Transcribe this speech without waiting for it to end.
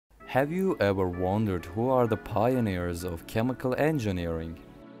Have you ever wondered who are the pioneers of chemical engineering?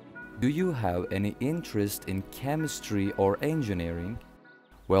 Do you have any interest in chemistry or engineering?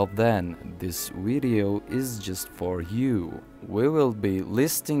 Well then, this video is just for you. We will be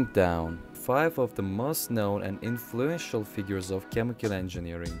listing down 5 of the most known and influential figures of chemical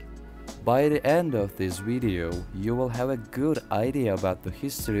engineering. By the end of this video, you will have a good idea about the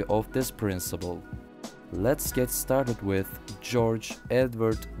history of this principle. Let's get started with George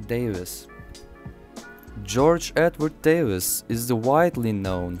Edward Davis. George Edward Davis is the widely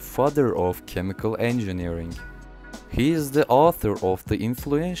known father of chemical engineering. He is the author of the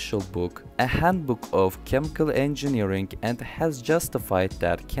influential book A Handbook of Chemical Engineering and has justified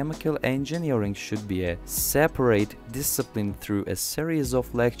that chemical engineering should be a separate discipline through a series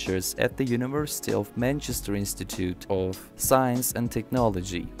of lectures at the University of Manchester Institute of Science and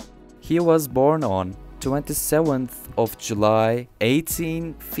Technology. He was born on 27th of July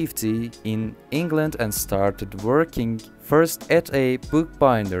 1850 in England and started working first at a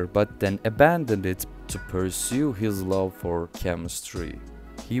bookbinder but then abandoned it to pursue his love for chemistry.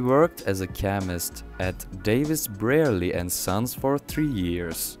 He worked as a chemist at Davis Brearley and Sons for 3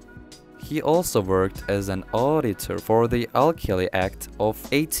 years. He also worked as an auditor for the Alkali Act of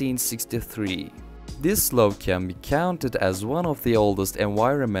 1863. This law can be counted as one of the oldest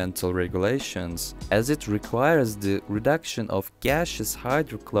environmental regulations, as it requires the reduction of gaseous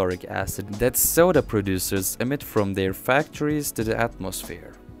hydrochloric acid that soda producers emit from their factories to the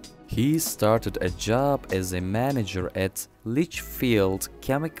atmosphere. He started a job as a manager at Lichfield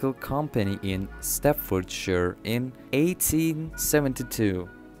Chemical Company in Staffordshire in 1872.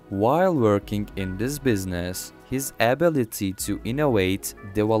 While working in this business, his ability to innovate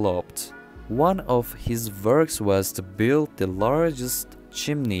developed. One of his works was to build the largest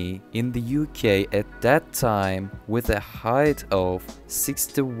chimney in the UK at that time with a height of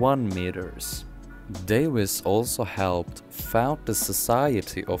 61 meters. Davis also helped found the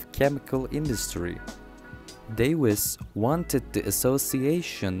Society of Chemical Industry. Davis wanted the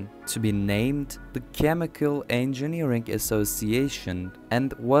association to be named the Chemical Engineering Association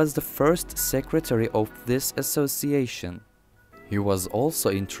and was the first secretary of this association. He was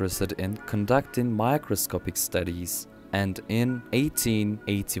also interested in conducting microscopic studies, and in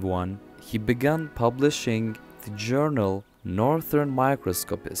 1881 he began publishing the journal Northern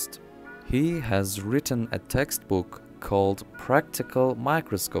Microscopist. He has written a textbook called Practical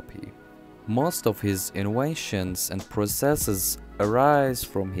Microscopy. Most of his inventions and processes arise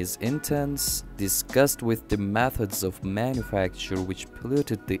from his intense disgust with the methods of manufacture which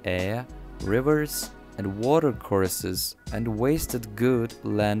polluted the air, rivers, and water courses and wasted good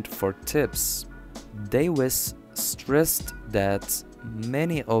land for tips. Davis stressed that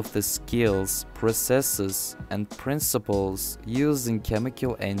many of the skills, processes, and principles used in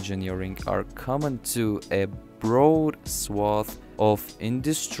chemical engineering are common to a broad swath of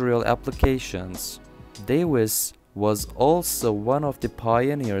industrial applications. Davis was also one of the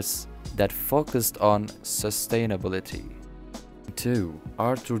pioneers that focused on sustainability. 2.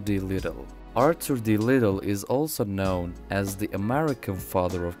 Arthur D. Little. Arthur D. Little is also known as the American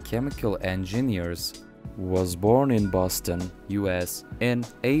father of chemical engineers. Was born in Boston, US in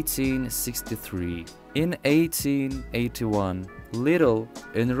 1863. In 1881, Little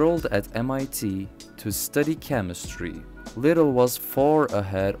enrolled at MIT to study chemistry. Little was far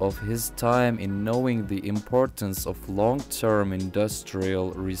ahead of his time in knowing the importance of long-term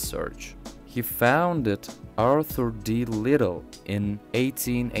industrial research. He founded Arthur D. Little in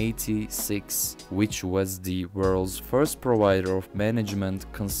 1886, which was the world's first provider of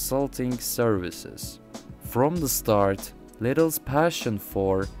management consulting services. From the start, Little's passion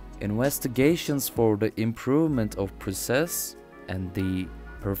for investigations for the improvement of process and the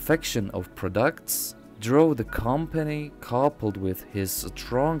perfection of products drove the company, coupled with his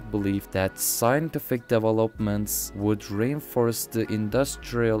strong belief that scientific developments would reinforce the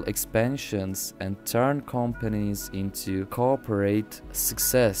industrial expansions and turn companies into corporate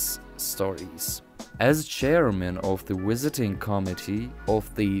success stories. As chairman of the visiting committee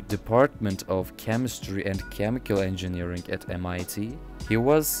of the Department of Chemistry and Chemical Engineering at MIT, he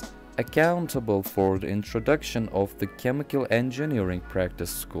was accountable for the introduction of the Chemical Engineering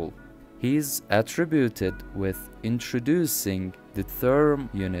Practice School. He is attributed with introducing the term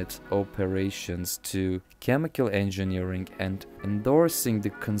unit operations to chemical engineering and endorsing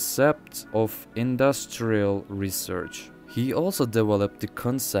the concept of industrial research. He also developed the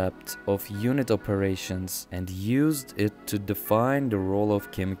concept of unit operations and used it to define the role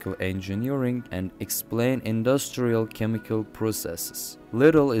of chemical engineering and explain industrial chemical processes.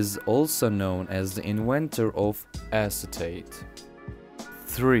 Little is also known as the inventor of acetate.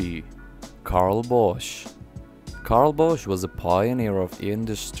 3. Carl Bosch. Carl Bosch was a pioneer of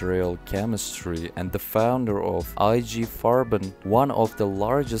industrial chemistry and the founder of IG Farben, one of the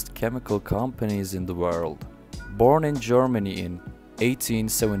largest chemical companies in the world. Born in Germany in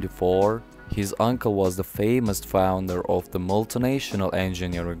 1874, his uncle was the famous founder of the multinational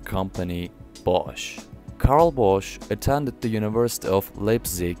engineering company Bosch. Carl Bosch attended the University of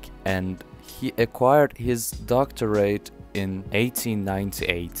Leipzig and he acquired his doctorate in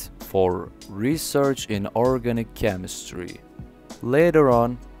 1898 for research in organic chemistry. Later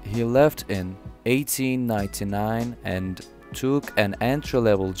on, he left in 1899 and took an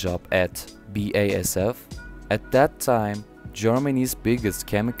entry-level job at BASF, at that time Germany's biggest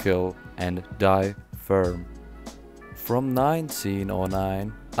chemical and dye firm. From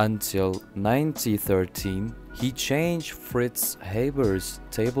 1909 until 1913, he changed Fritz Haber's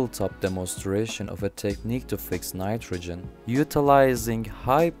tabletop demonstration of a technique to fix nitrogen, utilizing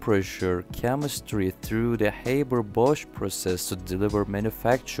high-pressure chemistry through the Haber-Bosch process to deliver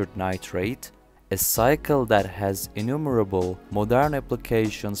manufactured nitrate, a cycle that has innumerable modern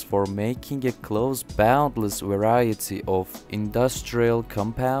applications for making a close boundless variety of industrial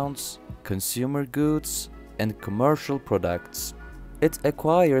compounds, consumer goods, and commercial products. It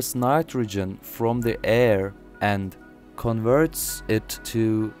acquires nitrogen from the air and converts it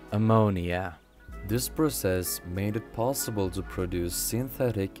to ammonia. This process made it possible to produce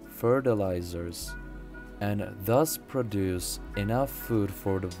synthetic fertilizers and thus produce enough food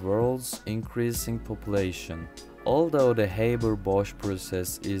for the world's increasing population. Although the Haber-Bosch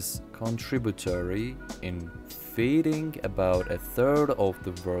process is contributory in feeding about a third of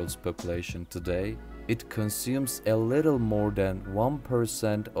the world's population today, it consumes a little more than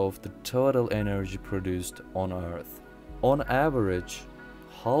 1% of the total energy produced on Earth. On average,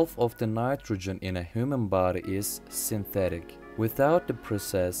 half of the nitrogen in a human body is synthetic. Without the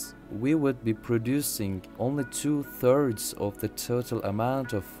process, we would be producing only 2/3 of the total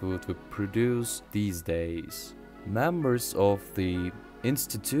amount of food we produce these days. Members of the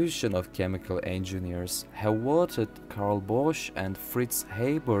Institution of Chemical Engineers have voted Carl Bosch and Fritz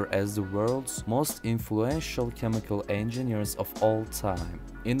Haber as the world's most influential chemical engineers of all time.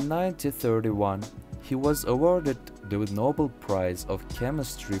 In 1931, he was awarded the Nobel Prize of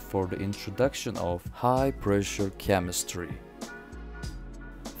Chemistry for the introduction of high-pressure chemistry.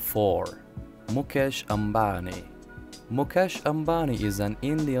 4. Mukesh Ambani. Mukesh Ambani is an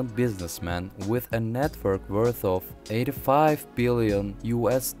Indian businessman with a net worth worth 85 billion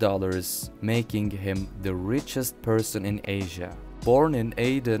US, making him the richest person in Asia. Born in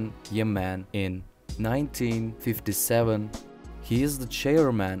Aden, Yemen in 1957, he is the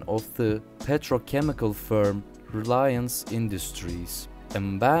chairman of the petrochemical firm Reliance Industries.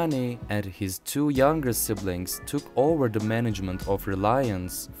 Ambani and his two younger siblings took over the management of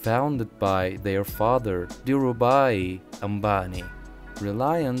Reliance, founded by their father, Dhirubhai Ambani.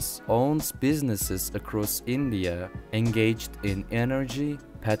 Reliance owns businesses across India engaged in energy,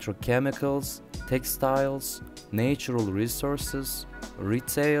 petrochemicals, textiles, natural resources,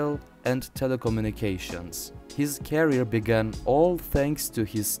 retail, and telecommunications. His career began all thanks to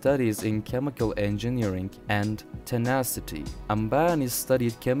his studies in chemical engineering and tenacity. Ambani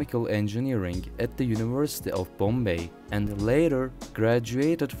studied chemical engineering at the University of Bombay and later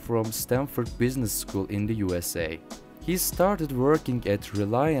graduated from Stanford Business School in the USA. He started working at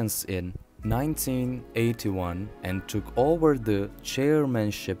Reliance in 1981 and took over the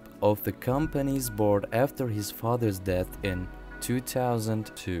chairmanship of the company's board after his father's death in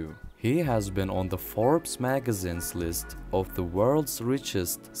 2002. He has been on the Forbes magazine's list of the world's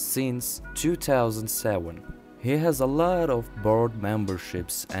richest since 2007. He has a lot of board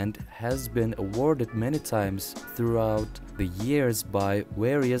memberships and has been awarded many times throughout the years by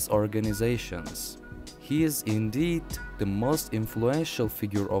various organizations. He is indeed the most influential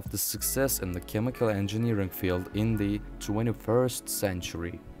figure of the success in the chemical engineering field in the 21st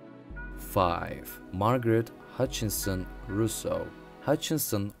century. 5. Margaret Hutchinson Rousseau.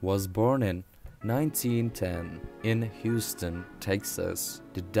 Hutchinson was born in 1910 in Houston, Texas,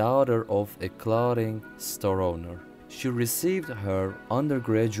 the daughter of a clothing store owner. She received her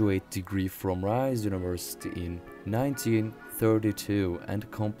undergraduate degree from Rice University in 1932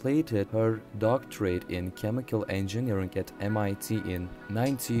 and completed her doctorate in chemical engineering at MIT in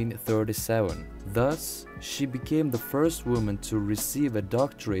 1937. Thus, she became the first woman to receive a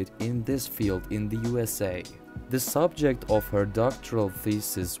doctorate in this field in the USA. The subject of her doctoral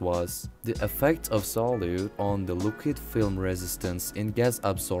thesis was the effect of solute on the liquid film resistance in gas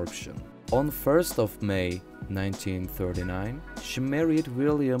absorption. On 1st of May 1939, she married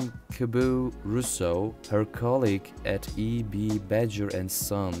William Cabu Rousseau, her colleague at E.B. Badger and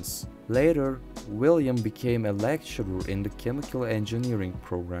Sons. Later, William became a lecturer in the chemical engineering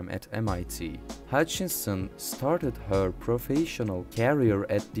program at MIT. Hutchinson started her professional career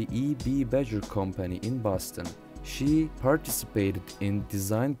at the E.B. Badger Company in Boston. She participated in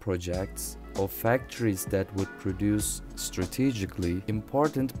design projects of factories that would produce strategically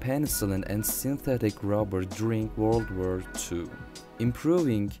important penicillin and synthetic rubber during World War II.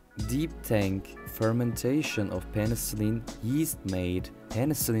 Improving deep tank fermentation of penicillin yeast made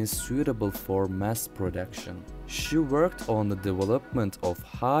penicillin suitable for mass production. She worked on the development of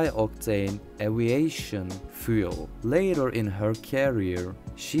high-octane aviation fuel. Later in her career,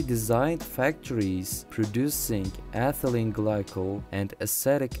 she designed factories producing ethylene glycol and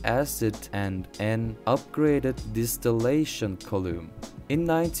acetic acid and an upgraded distillation column. In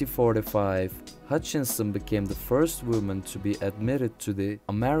 1945, Hutchinson became the first woman to be admitted to the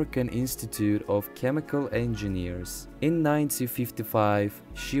American Institute of Chemical Engineers. In 1955,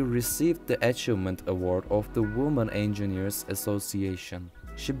 she received the Achievement Award of the Women Engineers Association.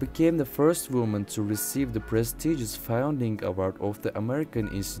 She became the first woman to receive the prestigious founding award of the American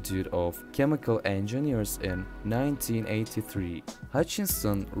Institute of Chemical Engineers in 1983.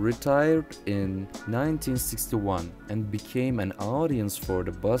 Hutchinson retired in 1961 and became an audience for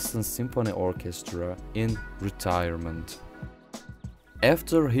the Boston Symphony Orchestra in retirement.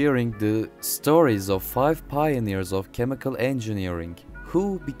 After hearing the stories of 5 pioneers of chemical engineering,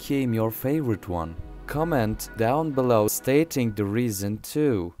 who became your favorite one? Comment down below stating the reason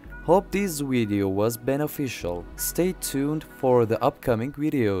too. Hope this video was beneficial. Stay tuned for the upcoming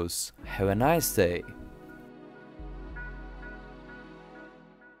videos. Have a nice day.